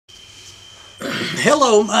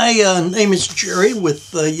Hello, my name is Jerry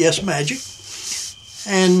with Yes Magic,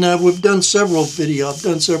 and we've done several videos. I've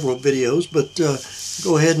done several videos, but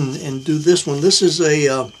go ahead and do this one. This is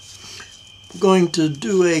going to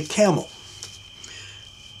do a camel.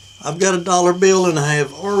 I've got a dollar bill, and I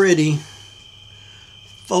have already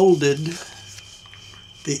folded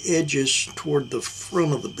the edges toward the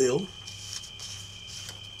front of the bill.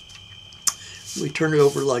 We turn it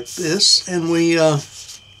over like this, and we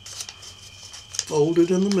fold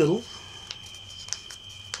it in the middle,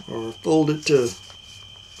 or fold it to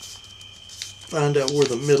find out where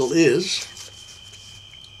the middle is.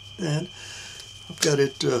 And I've got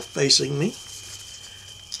it facing me.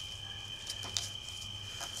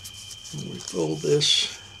 And we fold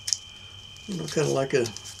this, kind of like a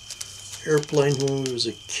airplane when we was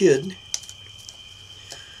a kid.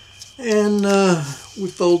 And we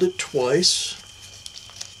fold it twice.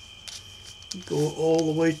 Go all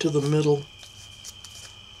the way to the middle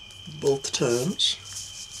both times.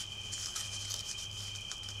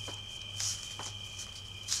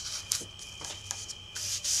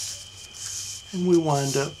 And we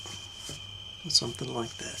wind up with something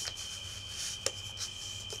like that.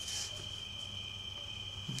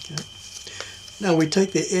 Okay. Now we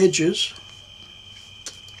take the edges,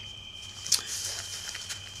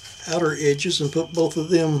 outer edges, and put both of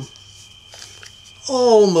them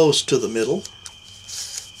almost to the middle.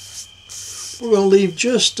 We're going to leave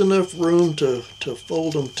just enough room to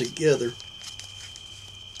fold them together.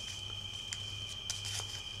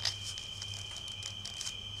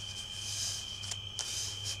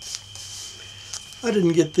 I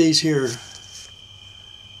didn't get these here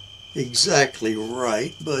exactly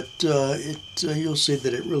right, but you'll see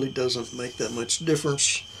that it really doesn't make that much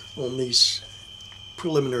difference on these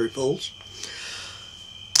preliminary folds.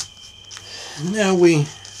 Now we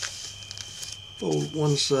fold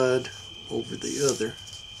one side over the other,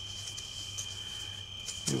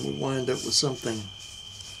 and we wind up with something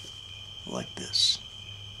like this.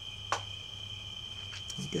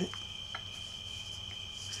 Okay.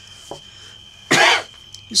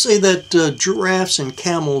 You say that giraffes and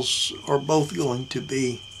camels are both going to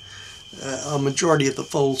be, a majority of the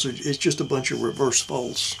folds is just a bunch of reverse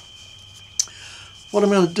folds. What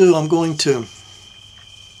I'm going to do, I'm going to,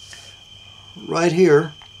 right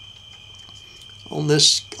here, on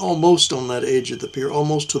this, almost on that edge of the pyramid,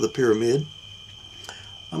 almost to the pyramid,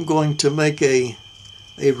 I'm going to make a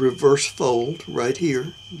reverse fold right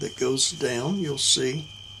here that goes down. You'll see.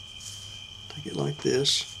 Take it like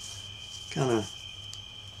this, kind of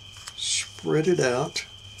spread it out,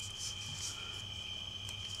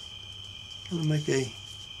 kind of make a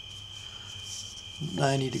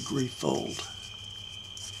 90-degree fold.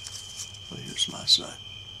 Well, here's my side.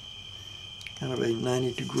 Kind of a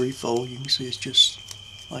 90-degree fold. You can see it's just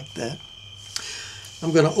like that.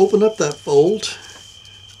 I'm going to open up that fold,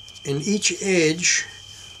 and each edge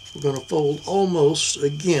we're going to fold almost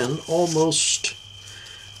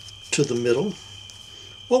to the middle.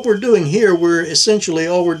 What we're doing here, essentially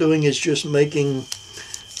all we're doing is just making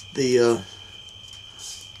the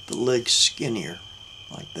legs skinnier,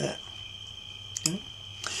 like that. Okay.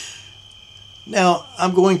 Now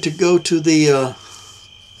I'm going to go to the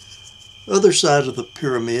other side of the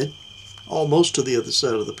pyramid, almost to the other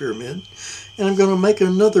side of the pyramid, and I'm going to make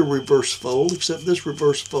another reverse fold, except this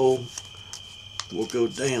reverse fold will go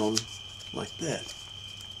down like that,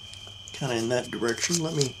 kind of in that direction.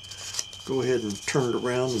 Let me go ahead and turn it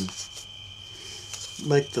around and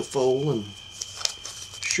make the fold and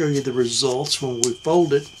show you the results. When we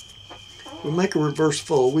fold it, we make a reverse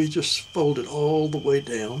fold, we just fold it all the way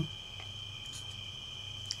down.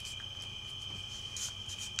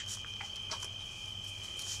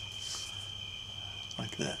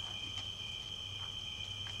 Like that.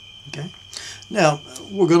 Okay. Now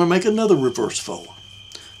we're going to make another reverse fold.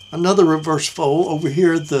 Another reverse fold over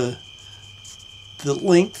here. The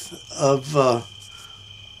length of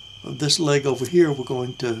this leg over here, we're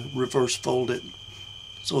going to reverse fold it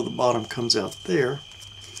so the bottom comes out there.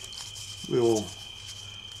 We'll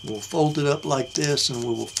fold it up like this, and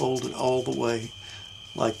we will fold it all the way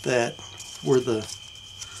like that.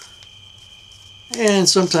 And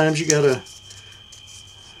sometimes you gotta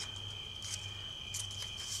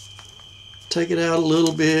take it out a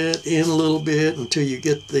little bit, in a little bit, until you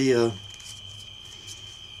get the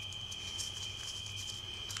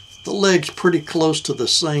legs pretty close to the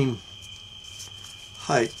same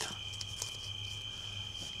height,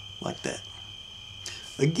 like that.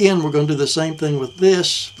 Again, we're going to do the same thing with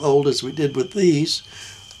this fold as we did with these.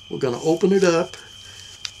 We're going to open it up,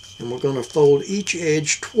 and we're going to fold each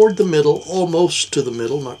edge toward the middle, almost to the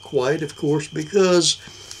middle, not quite, of course, because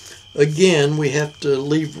Again, we have to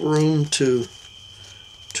leave room to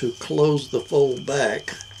close the fold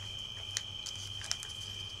back.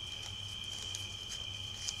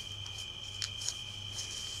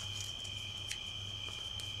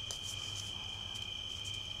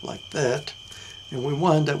 Like that, and we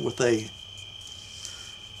wind up with a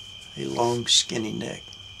long skinny neck.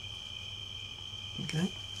 Okay.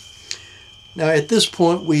 Now at this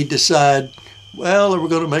point we decide, well, are we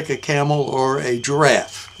going to make a camel or a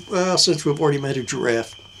giraffe? Well, since we've already made a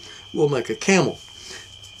giraffe, we'll make a camel.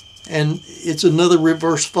 And it's another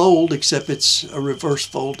reverse fold, except it's a reverse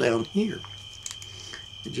fold down here.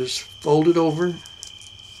 You just fold it over,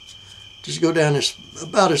 just go down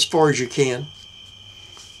about as far as you can,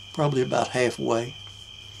 probably about halfway,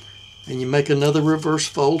 and you make another reverse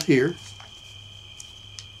fold here.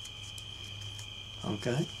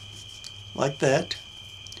 Okay, like that.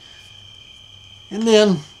 And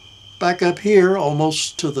then back up here,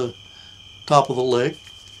 almost to the top of the leg,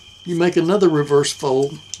 you make another reverse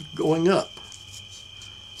fold going up.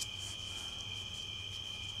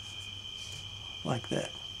 Like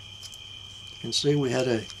that. You can see we had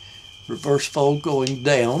a reverse fold going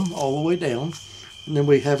down, all the way down, and then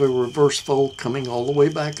we have a reverse fold coming all the way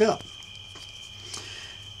back up.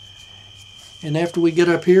 And after we get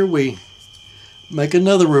up here, we make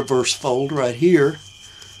another reverse fold right here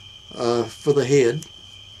for the head.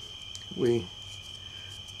 We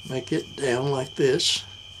make it down like this.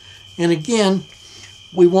 And again,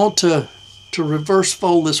 we want to reverse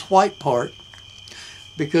fold this white part,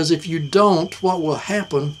 because if you don't, what will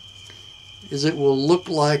happen is it will look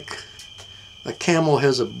like a camel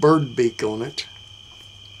has a bird beak on it.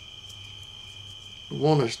 We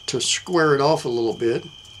want to square it off a little bit,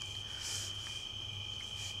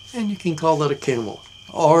 and you can call that a camel,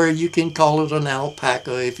 or you can call it an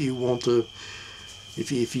alpaca if you want to.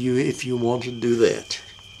 If you want to do that.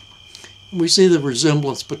 We see the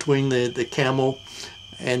resemblance between the camel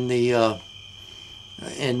and the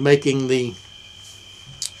and making the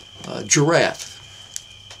giraffe.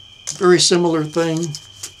 Very similar thing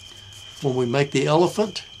when we make the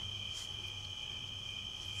elephant.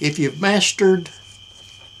 If you've mastered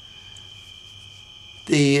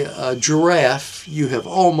the giraffe, you have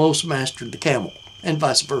almost mastered the camel, and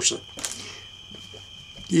vice versa.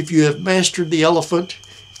 If you have mastered the elephant,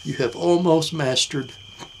 you have almost mastered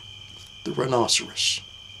the rhinoceros.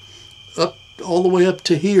 Up all the way up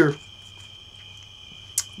to here,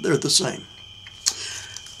 they're the same.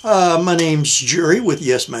 My name's Jerry with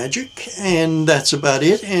Yes Magic, and that's about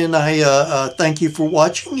it. And I thank you for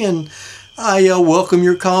watching, and I welcome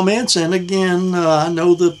your comments. And again, I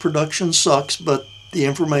know the production sucks, but the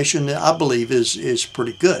information, I believe, is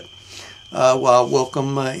pretty good. Well, I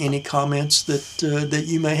welcome any comments that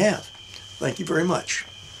you may have. Thank you very much.